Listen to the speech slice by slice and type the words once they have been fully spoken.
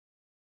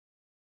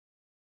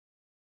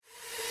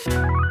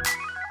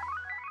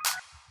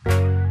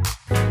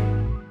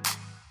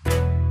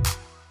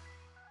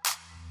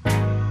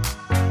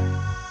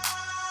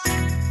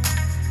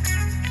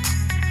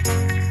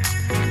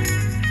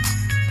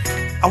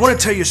want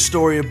to tell you a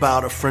story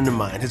about a friend of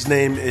mine. His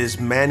name is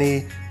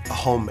Manny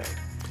Ahome.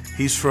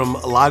 He's from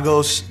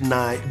Lagos,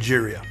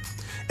 Nigeria.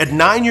 At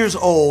 9 years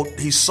old,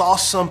 he saw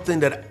something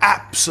that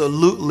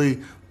absolutely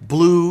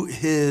blew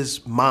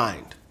his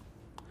mind.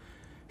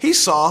 He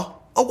saw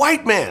a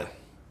white man.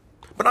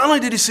 But not only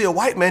did he see a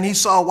white man, he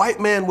saw a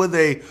white man with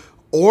an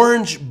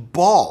orange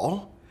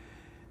ball.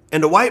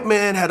 And the white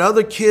man had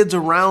other kids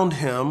around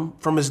him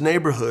from his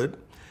neighborhood,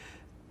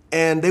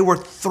 and they were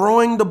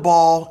throwing the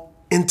ball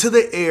into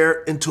the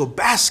air into a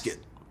basket.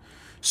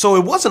 So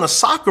it wasn't a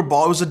soccer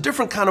ball, it was a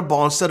different kind of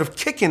ball. Instead of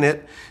kicking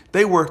it,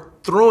 they were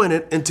throwing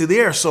it into the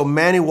air. So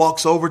Manny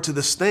walks over to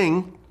this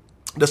thing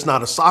that's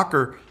not a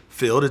soccer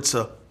field, it's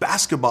a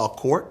basketball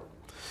court.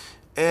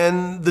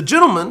 And the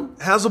gentleman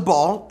has a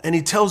ball and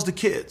he tells the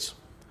kids,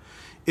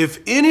 if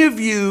any of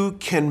you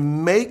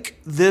can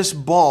make this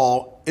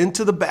ball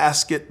into the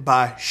basket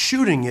by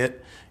shooting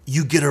it,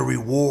 you get a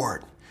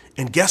reward.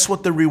 And guess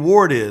what the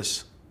reward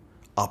is?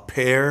 A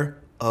pair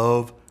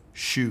of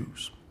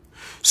shoes.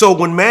 So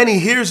when Manny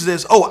hears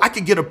this, I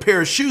could get a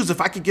pair of shoes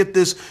if I could get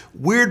this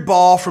weird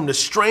ball from this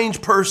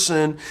strange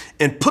person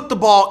and put the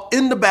ball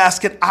in the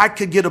basket, I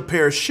could get a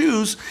pair of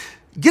shoes.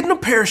 Getting a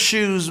pair of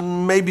shoes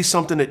may be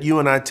something that you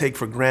and I take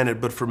for granted,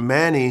 but for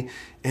Manny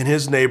in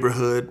his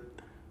neighborhood,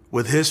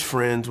 with his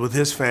friends, with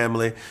his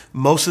family,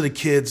 most of the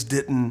kids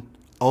didn't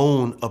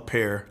own a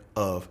pair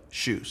of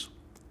shoes.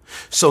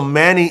 So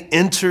Manny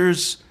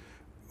enters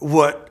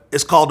what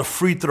is called a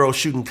free throw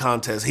shooting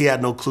contest. He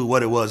had no clue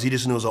what it was. He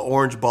just knew it was an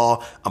orange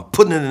ball. I'm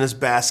putting it in this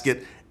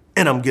basket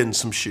and I'm getting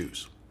some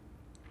shoes.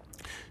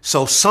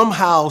 So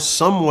somehow,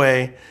 some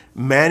way,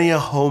 Manny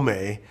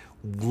Ahome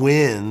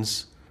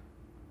wins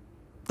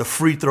the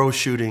free throw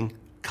shooting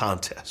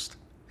contest.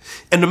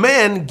 And the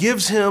man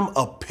gives him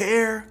a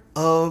pair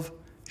of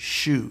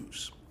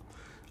shoes.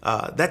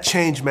 That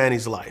changed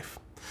Manny's life.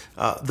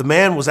 The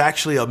man was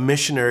actually a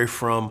missionary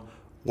from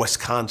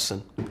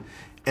Wisconsin.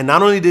 And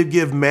not only did he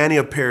give Manny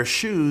a pair of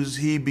shoes,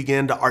 he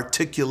began to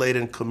articulate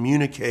and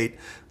communicate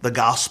the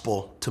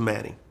gospel to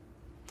Manny.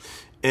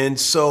 And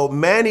so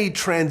Manny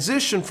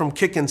transitioned from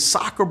kicking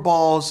soccer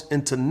balls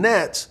into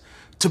nets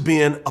to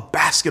being a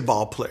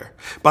basketball player.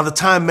 By the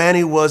time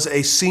Manny was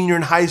a senior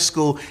in high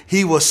school,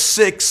 he was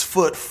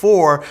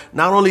 6'4".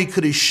 Not only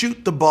could he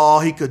shoot the ball,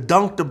 he could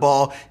dunk the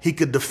ball, he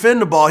could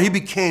defend the ball. He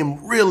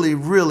became really,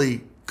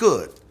 really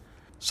good.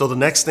 So the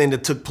next thing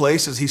that took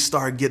place is he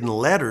started getting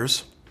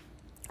letters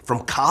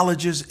from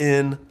colleges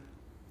in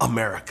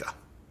America.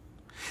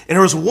 And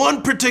there was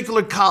one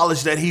particular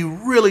college that he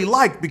really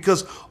liked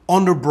because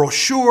on the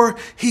brochure,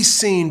 he's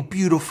seen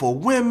beautiful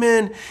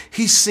women.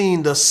 He's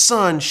seen the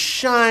sun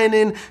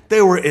shining.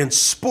 They were in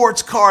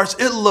sports cars.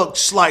 It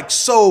looks like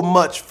so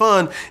much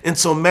fun. And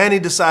so Manny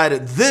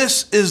decided,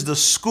 this is the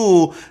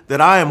school that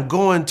I am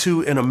going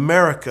to in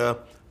America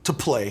to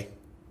play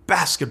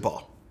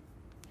basketball.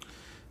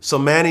 So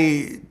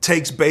Manny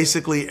takes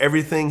basically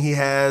everything he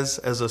has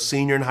as a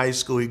senior in high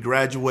school. He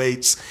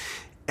graduates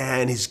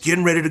and he's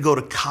getting ready to go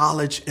to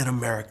college in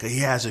America. He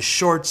has his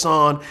shorts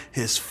on,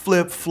 his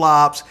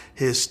flip-flops,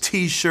 his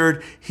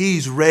t-shirt.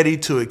 He's ready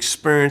to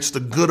experience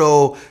the good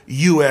old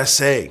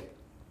USA.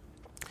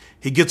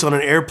 He gets on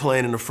an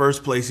airplane and the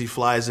first place he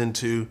flies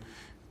into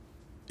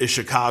is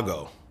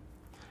Chicago.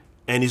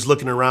 And he's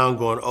looking around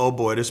going, oh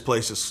boy, this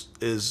place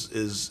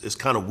is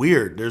kind of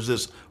weird. There's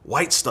this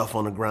white stuff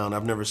on the ground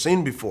I've never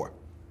seen before.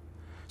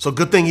 So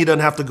good thing he doesn't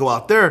have to go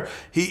out there.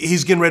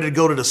 He's getting ready to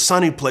go to the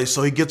sunny place.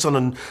 So he gets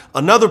on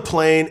another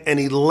plane and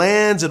he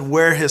lands at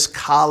where his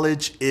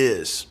college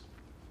is.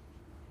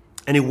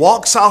 And he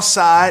walks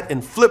outside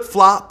in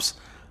flip-flops,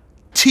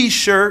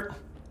 t-shirt,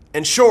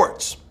 and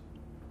shorts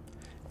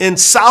in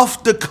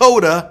South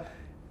Dakota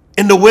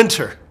in the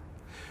winter.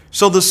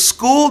 So the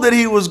school that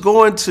he was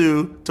going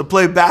to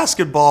play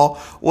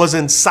basketball was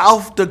in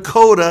South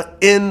Dakota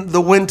in the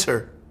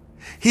winter.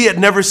 He had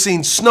never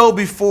seen snow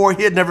before.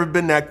 He had never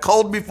been that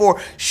cold before.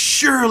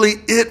 Surely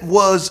it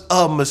was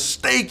a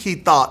mistake, he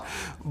thought.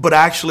 But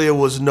actually it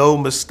was no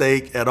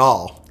mistake at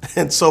all.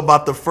 And so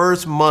about the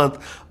first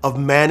month of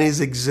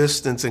Manny's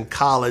existence in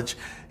college,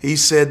 he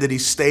said that he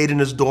stayed in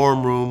his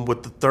dorm room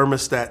with the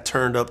thermostat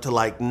turned up to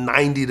like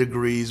 90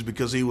 degrees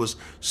because he was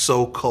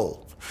so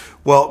cold.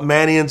 Well,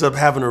 Manny ends up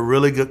having a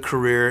really good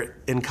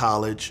career in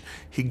college.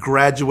 He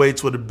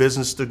graduates with a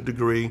business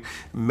degree.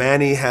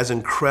 Manny has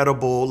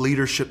incredible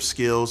leadership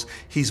skills.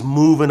 He's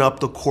moving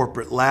up the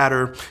corporate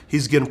ladder.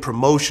 He's getting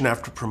promotion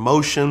after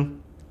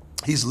promotion.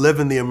 He's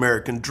living the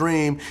American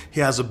dream.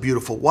 He has a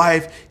beautiful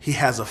wife. He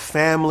has a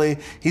family.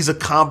 He's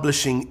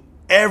accomplishing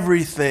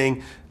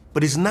everything,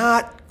 but he's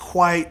not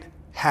quite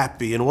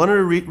happy. And one of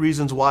the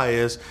reasons why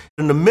is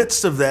in the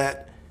midst of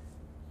that,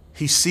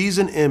 he sees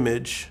an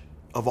image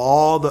of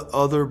all the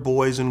other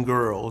boys and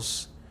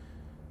girls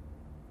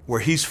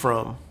where he's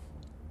from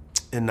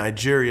in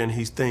Nigeria, and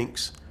he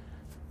thinks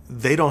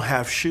they don't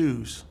have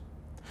shoes.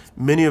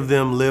 Many of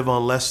them live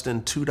on less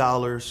than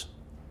 $2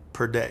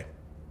 per day.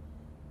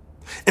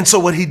 And so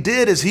what he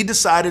did is he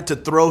decided to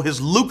throw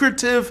his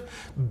lucrative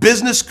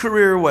business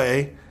career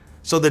away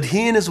so that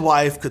he and his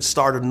wife could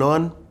start a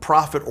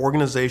non-profit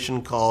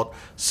organization called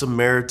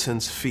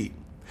Samaritan's Feet.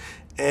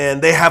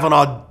 And they have an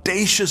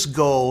audacious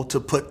goal to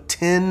put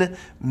 10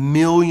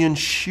 million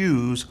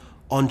shoes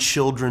on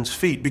children's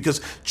feet,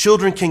 because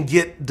children can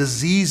get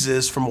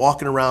diseases from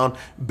walking around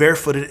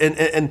barefooted.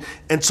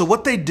 And so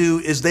what they do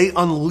is they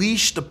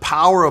unleash the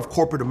power of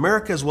corporate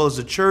America as well as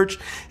the church,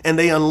 and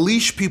they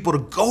unleash people to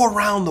go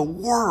around the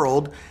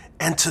world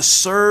and to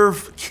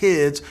serve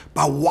kids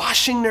by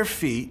washing their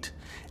feet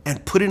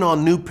and putting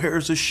on new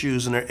pairs of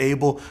shoes, and they're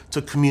able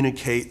to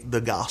communicate the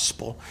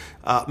gospel.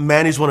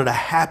 Manny's one of the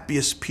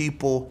happiest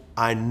people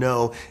I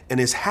know, and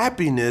his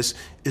happiness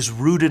is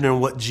rooted in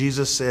what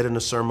Jesus said in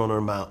the Sermon on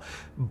the Mount.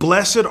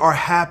 Blessed are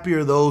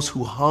happier those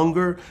who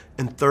hunger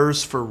and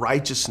thirst for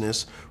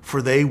righteousness,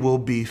 for they will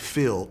be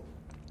filled.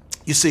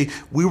 You see,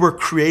 we were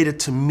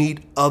created to meet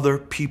other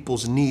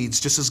people's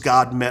needs, just as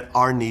God met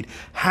our need.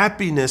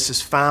 Happiness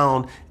is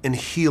found in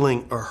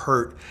healing a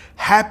hurt.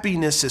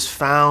 Happiness is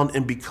found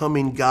in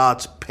becoming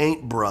God's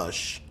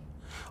paintbrush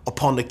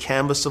upon the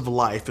canvas of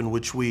life, in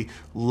which we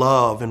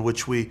love, in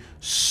which we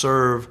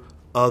serve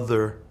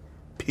other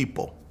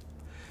people.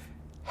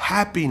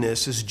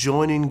 Happiness is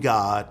joining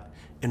God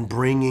in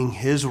bringing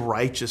his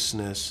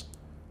righteousness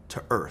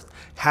to earth.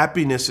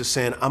 Happiness is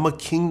saying, I'm a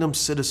kingdom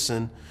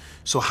citizen,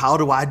 so how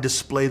do I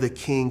display the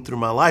king through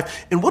my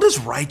life? And what does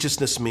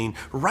righteousness mean?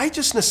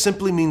 Righteousness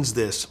simply means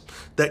this,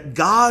 that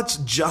God's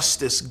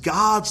justice,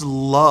 God's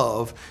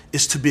love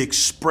is to be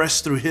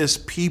expressed through his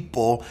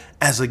people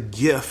as a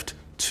gift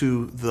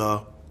to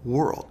the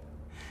world.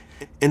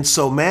 And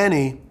so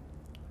Manny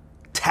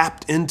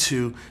tapped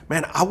into,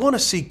 man, I want to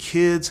see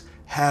kids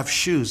have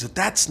shoes.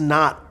 That's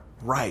not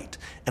right.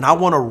 And I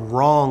want to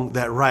wrong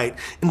that right.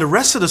 And the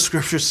rest of the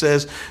scripture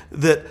says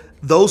that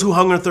those who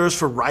hunger and thirst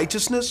for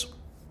righteousness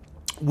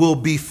will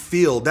be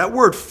filled. That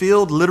word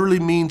filled literally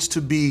means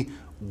to be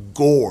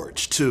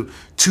gorged, to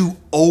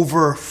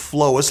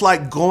overflow. It's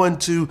like going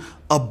to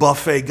a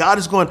buffet. God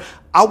is going,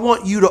 I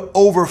want you to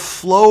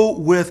overflow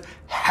with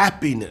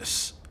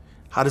happiness.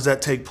 How does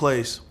that take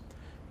place?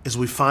 Is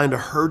we find a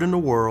hurt in the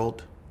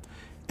world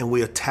and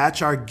we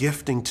attach our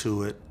gifting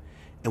to it,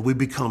 and we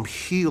become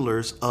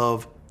healers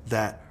of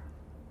that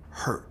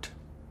hurt.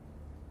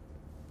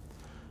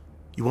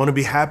 You want to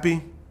be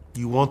happy?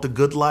 You want the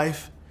good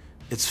life?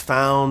 It's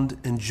found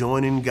in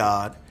joining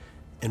God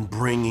and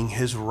bringing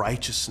his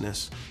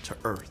righteousness to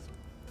earth.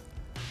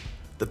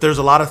 That there's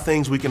a lot of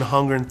things we can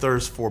hunger and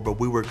thirst for, but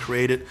we were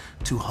created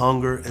to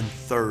hunger and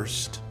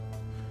thirst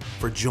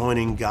for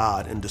joining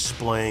God and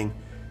displaying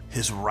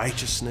his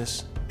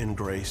righteousness and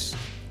grace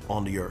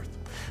on the earth.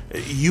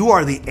 You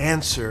are the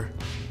answer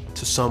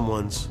to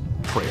someone's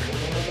prayer.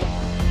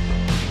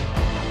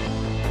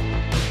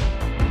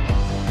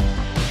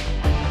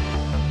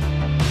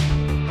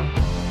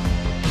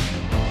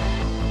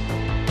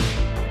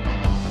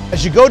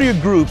 As you go to your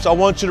groups, I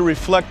want you to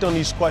reflect on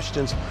these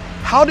questions.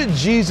 How did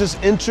Jesus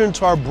enter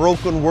into our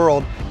broken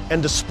world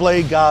and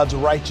display God's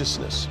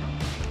righteousness?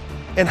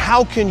 And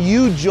how can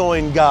you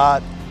join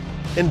God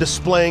in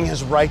displaying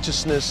his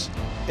righteousness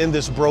in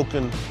this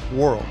broken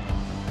world?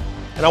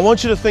 And I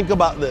want you to think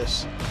about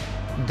this.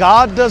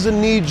 God doesn't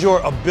need your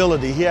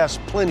ability. He has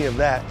plenty of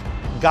that.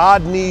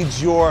 God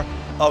needs your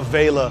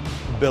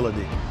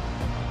availability.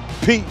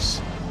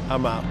 Peace.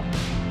 I'm out.